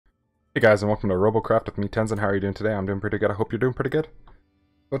Hey guys, and welcome to Robocraft with me, Tenzen. How are you doing today? I'm doing pretty good. I hope you're doing pretty good.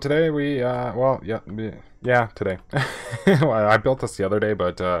 So today today. Well, I built this the other day,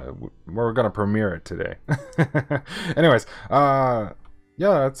 but we're gonna premiere it today. Anyways,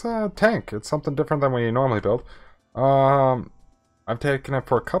 yeah, it's a tank. It's something different than we normally build. I've taken it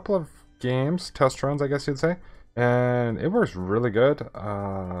for a couple of games, test runs, I guess you'd say, and it works really good.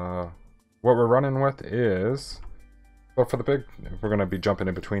 What we're running with is... So for the big, we're going to be jumping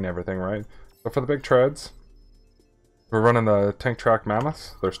in between everything, right? So for the big treads, we're running the tank track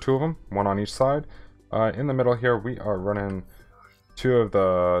mammoths. There's two of them, one on each side. In the middle here, we are running two of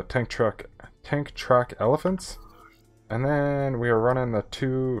the tank track elephants. And then we are running the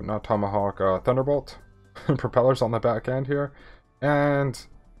two, not Tomahawk, Thunderbolt propellers on the back end here. And,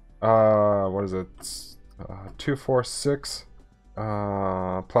 what is it? 246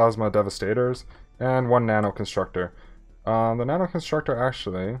 Plasma Devastators and one Nano Constructor. The Nano Constructor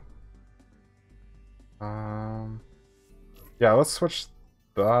actually... yeah, let's switch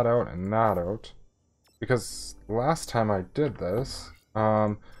that out and that out. Because last time I did this...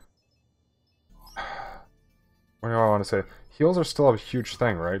 what do I want to say? Heals are still a huge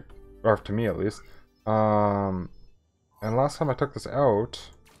thing, right? Or to me, at least. And last time I took this out...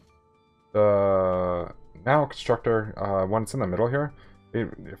 The Nano Constructor, when it's in the middle here...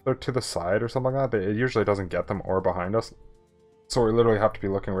 If they're to the side or something like that, it usually doesn't get them or behind us. So we literally have to be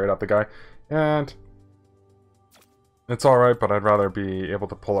looking right at the guy. And it's alright, but I'd rather be able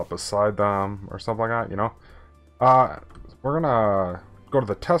to pull up beside them or something like that, you know? We're gonna go to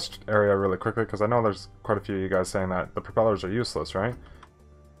the test area really quickly, because I know there's quite a few of you guys saying that the propellers are useless, right?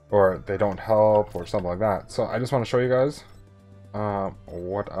 Or they don't help or something like that. So I just want to show you guys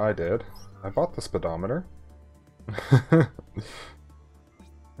what I did. I bought the speedometer.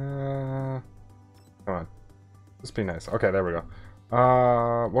 Come on. Just be nice. Okay, there we go.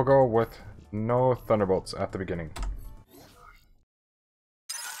 We'll go with no Thunderbolts at the beginning.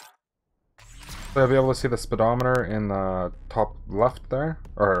 So you'll be able to see the speedometer in the top left there.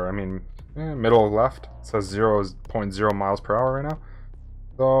 Or, I mean, middle left. It says 0.0 miles per hour right now.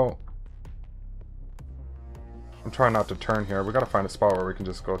 So, I'm trying not to turn here. We gotta find a spot where we can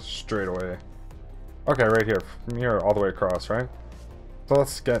just go straight away. Okay, right here. From here all the way across, right? So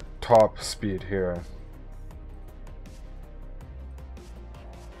let's get top speed here.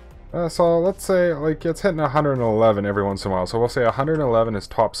 So let's say like it's hitting 111 every once in a while. So we'll say 111 is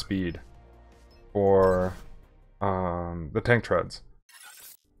top speed for the tank treads.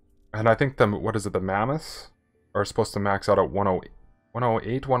 And I think the the mammoths are supposed to max out at 108,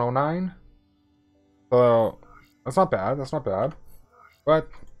 108, 109. So that's not bad. That's not bad. But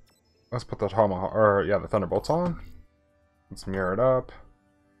let's put the Tomahawk, or yeah, the Thunderbolts on. Let's mirror it up.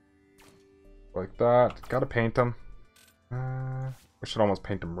 Like that. Gotta paint them. We should almost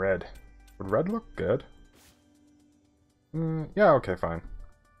paint them red. Would red look good? Yeah, okay, fine.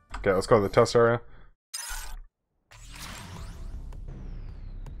 Okay, let's go to the test area.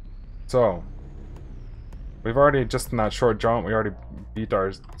 So, we've already, just in that short jump, we already beat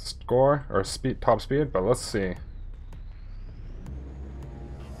our score, or top speed, but let's see.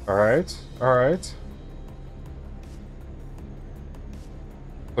 Alright, alright.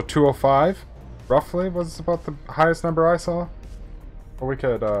 So 205, roughly, was about the highest number I saw. But we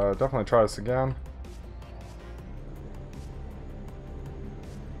could definitely try this again.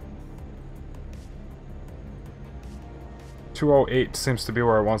 .208 seems to be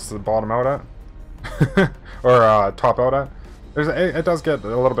where it wants to bottom out at. Or top out at. It does get a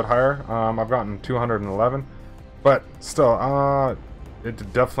little bit higher. I've gotten 211. But still,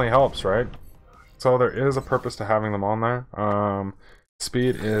 it definitely helps, right? So there is a purpose to having them on there.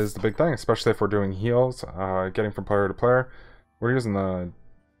 Speed is the big thing, especially if we're doing heals, getting from player to player. We're using the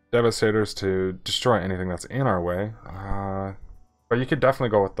Devastators to destroy anything that's in our way. But you could definitely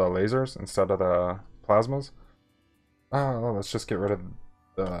go with the lasers instead of the plasmas. Well, let's just get rid of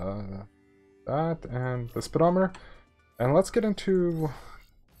that and the speedometer. And let's get into...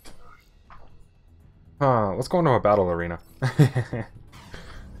 let's go into a battle arena.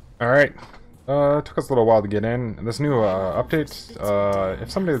 Alright. It took us a little while to get in. This new update,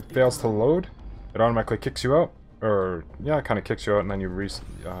 if somebody fails to load, it automatically kicks you out. Or, yeah, it kind of kicks you out and then you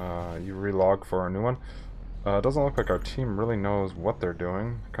relog for a new one. It doesn't look like our team really knows what they're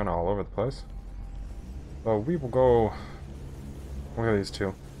doing. Kind of all over the place. So we will go... Look at these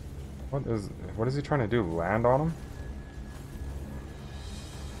two. What is he trying to do? Land on them?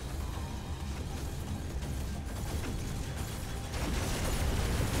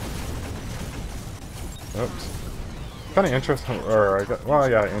 Oops. Kind of interesting, or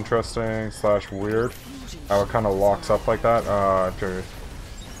well, yeah, interesting slash weird how it kind of locks up like that after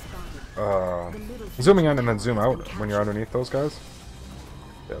zooming in and then zoom out when you're underneath those guys.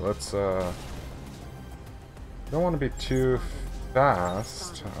 Yeah, let's don't want to be too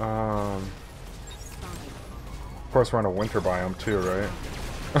fast. Of course, we're on a winter biome too, right?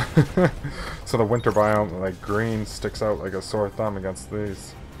 So the winter biome, like green, sticks out like a sore thumb against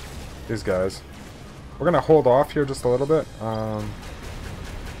these guys. We're gonna hold off here just a little bit. Kind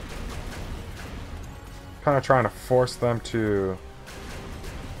of trying to force them to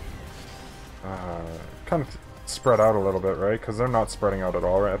kind of spread out a little bit, right? Because they're not spreading out at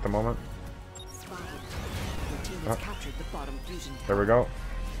all right at the moment. Oh, there we go.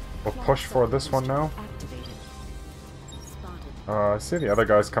 We'll push for this one now. I see the other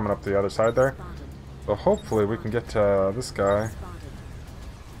guys coming up the other side there. So hopefully we can get to this guy.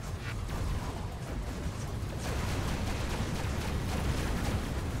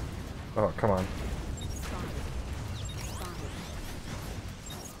 Oh, come on.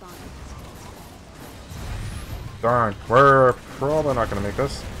 Darn, we're probably not going to make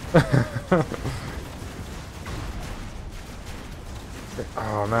this.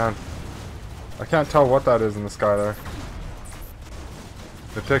 Oh man. I can't tell what that is in the sky there.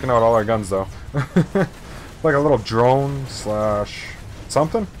 They're taking out all our guns though. Like a little drone slash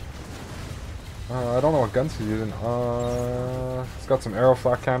something. I don't know what guns he's using. It's got some arrow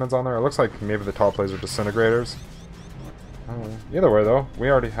flak cannons on there. It looks like maybe the top lasers are disintegrators. Either way though,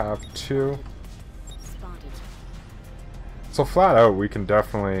 we already have 2. So flat out, we can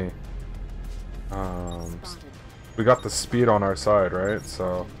definitely. We got the speed on our side, right?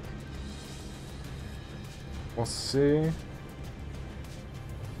 So we'll see.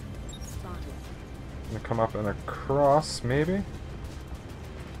 Gonna come up and across, maybe.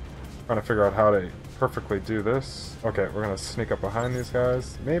 Trying to figure out how to perfectly do this. Okay, we're gonna sneak up behind these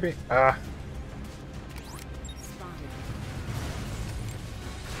guys. Maybe. Ah.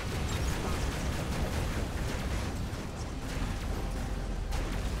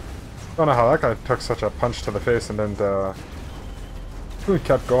 Don't know how that guy took such a punch to the face and then we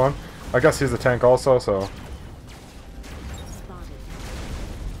kept going. I guess he's a tank also, so.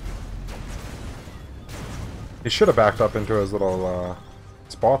 He should have backed up into his little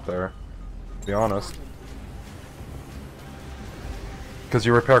spot there, to be honest. Because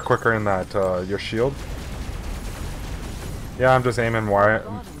you repair quicker in that, your shield. Yeah, I'm just aiming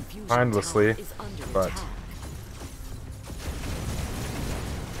mindlessly, but...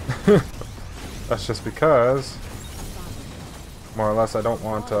 That's just because, more or less, I don't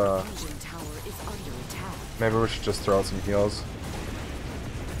want, maybe we should just throw out some heals.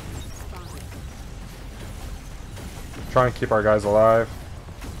 Try and keep our guys alive.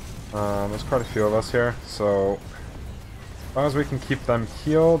 There's quite a few of us here, so as long as we can keep them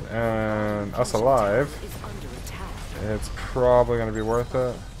healed and us alive, it's probably going to be worth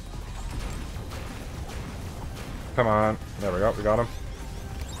it. Come on. There we go. We got him.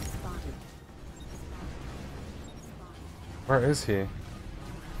 Where is he?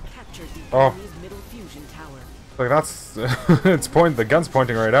 Oh. Like that's it's the gun's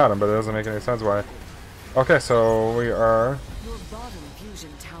pointing right at him, but it doesn't make any sense why. Okay, so we are your bottom fusion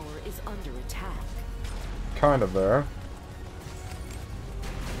tower is under attack. Kind of there.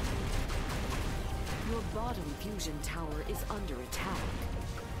 Your bottom fusion tower is under attack.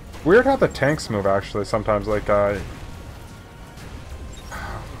 Weird how the tanks move actually sometimes, like I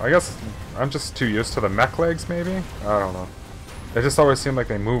guess I'm just too used to the mech legs maybe? I don't know. They just always seem like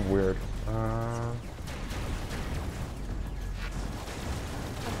they move weird.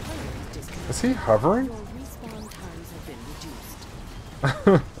 Is he hovering? Your respawn times have been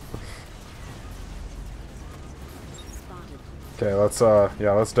reduced. Okay, let's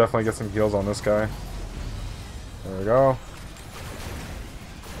yeah, let's definitely get some heals on this guy. There we go.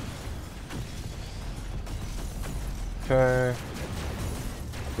 Okay.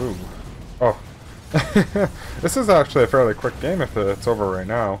 Ooh. Oh. This is actually a fairly quick game if it's over right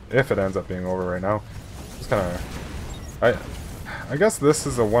now. If it ends up being over right now. It's kind of... I guess this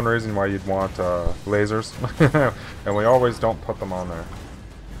is the one reason why you'd want lasers. And we always don't put them on there.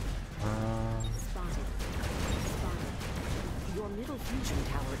 Your middle fusion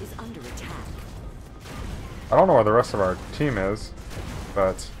tower is under attack. I don't know where the rest of our team is,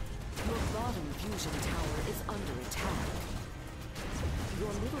 but... Your bottom fusion tower is under attack.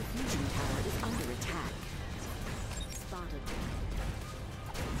 Your middle fusion tower is under attack. Spotted.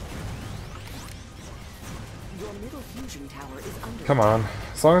 Your middle fusion tower is under Come on.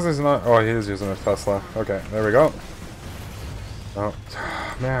 As long as he's not... Oh, he is using a Tesla. Okay, there we go. Oh,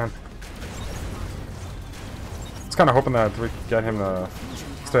 man. I was kind of hoping that we could get him to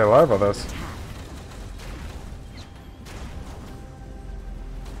stay alive with us.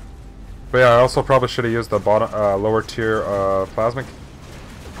 But yeah, I also probably should have used the bottom, lower tier plasma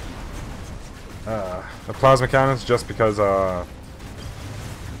cannons just because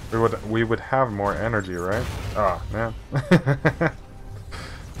we would have more energy, right? Ah, man.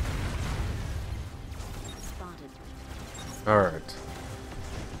 All right.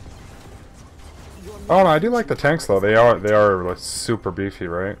 Oh no, I do like the tanks though. They are like super beefy,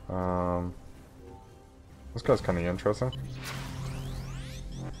 right? This guy's kind of interesting.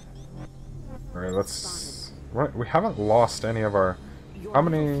 All right, let's. Right, we haven't lost any of our. How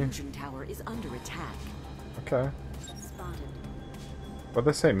many? Tower is under attack. Okay. Spotted. What'd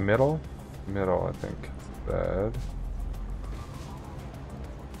they say? Middle? Middle, I think. Bad.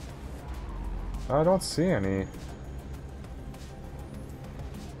 I don't see anybody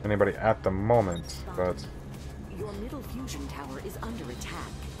at the moment, but. Your middle fusion tower is under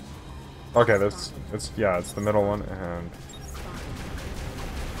attack. Okay, it's the middle one, and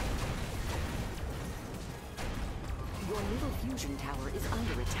your middle fusion tower is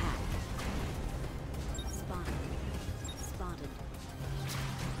under attack. Spotted.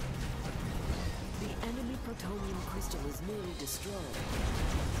 The enemy protonium crystal is nearly destroyed.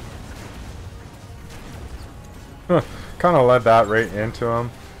 kind of led that right into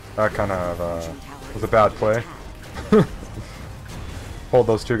him. That kind of was a bad play. Hold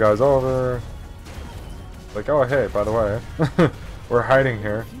those two guys over. Like, oh hey, by the way, we're hiding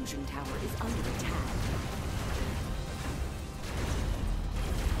here. Fusion tower is under attack.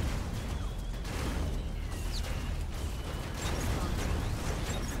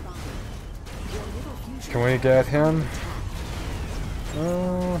 Can we get him?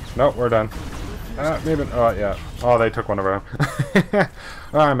 Nope, we're done. Maybe. Oh yeah. Oh, they took one of them.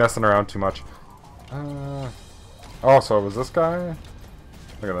 I'm messing around too much. Oh, so it was this guy?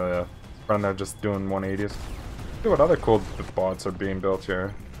 Look at that friend there just doing 180s. See what other cool bots are being built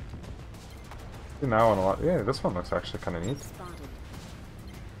here. See now on a lot. Yeah, this one looks actually kind of neat.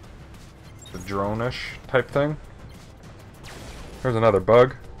 The drone-ish type thing. Here's another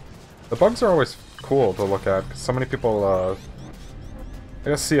bug. The bugs are always cool to look at, 'cause so many people, I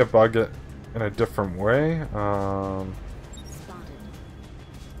guess, see a bug in a different way.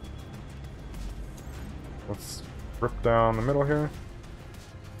 Let's rip down the middle here.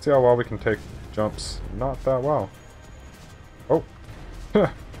 See how well we can take jumps. Not that well. Oh!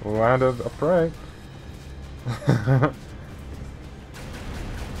 Landed upright. Your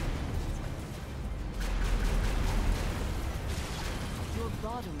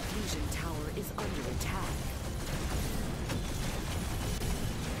bottom fusion tower is under attack.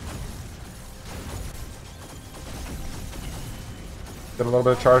 Get a little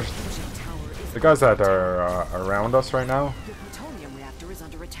bit of charge. Fusion tower is The guys that are around us right now Your plutonium reactor is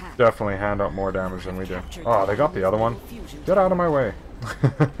under attack. definitely hand out more damage than we do. Oh, they got the other one. Get out of my way.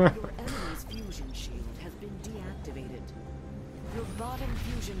 Your enemy's fusion shield has been deactivated. Your bottom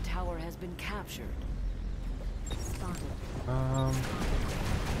fusion tower has been captured. Spotted. Your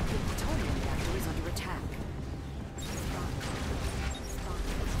plutonium reactor is under attack.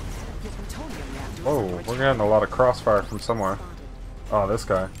 Your plutonium reactor is Oh, under we're attack. getting a lot of crossfire from somewhere. Oh, this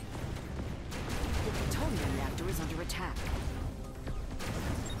guy. Your plutonium reactor is under attack.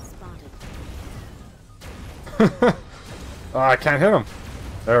 Spotted. Oh, I can't hit him.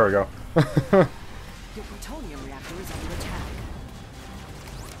 There we go. Your plutonium reactor is under attack.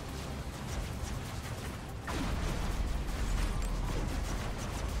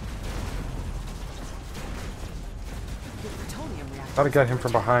 Your plutonium reactor. Gotta get him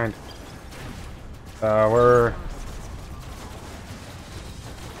from behind. We're...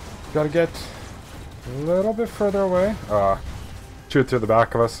 Gotta get a little bit further away. Shoot through the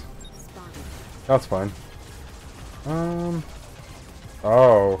back of us. Spotted. That's fine.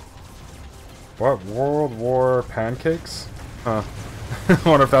 Oh. What? World War Pancakes? Huh.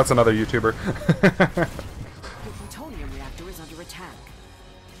 Wonder if that's another YouTuber. Your plutonium reactor is under attack.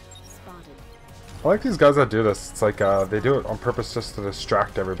 Spotted. I like these guys that do this. It's like, they do it on purpose just to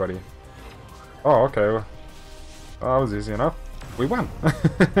distract everybody. Oh, okay. Well, that was easy enough. We won.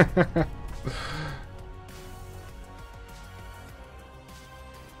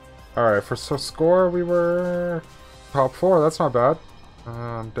 Alright, for score, we were top 4. That's not bad.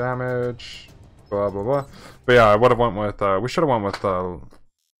 Damage, blah, blah, blah. But yeah, I would have went with, we should have went with,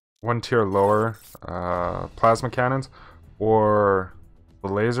 one tier lower, plasma cannons, or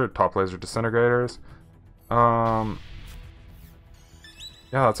the top laser disintegrators.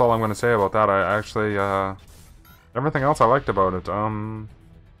 Yeah, that's all I'm going to say about that. I actually, everything else I liked about it.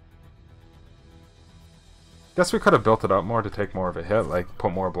 Guess we could have built it up more to take more of a hit, like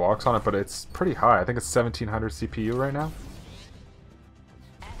put more blocks on it, but it's pretty high. I think it's 1700 CPU right now.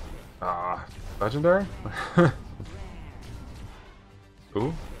 Ah, legendary?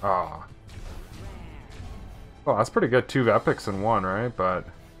 Ooh, ah. Well, that's pretty good. 2 epics in one, right? But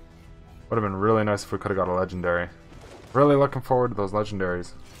would have been really nice if we could have got a legendary. Really looking forward to those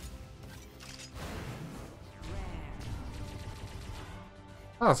legendaries.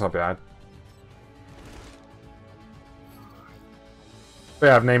 Oh, that's not bad. But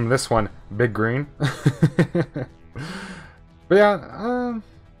yeah, I've named this one Big Green. But yeah,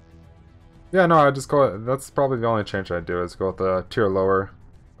 yeah, no, I just go. That's probably the only change I'd do is go with the tier lower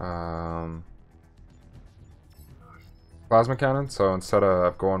plasma cannon. So instead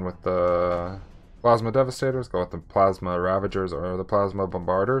of going with the plasma devastators, go with the plasma ravagers or the plasma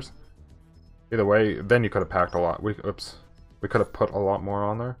bombarders. Either way, then you could have packed a lot. We could have put a lot more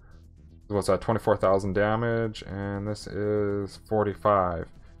on there. What's that? 24,000 damage, and this is 45.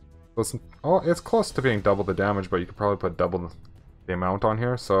 So it's close to being double the damage, but you could probably put double the amount on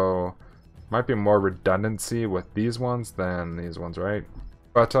here. So might be more redundancy with these ones than these ones, right?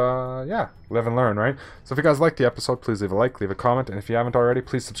 But yeah, live and learn, right? So if you guys liked the episode, please leave a like, leave a comment, and if you haven't already,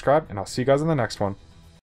 please subscribe, and I'll see you guys in the next one.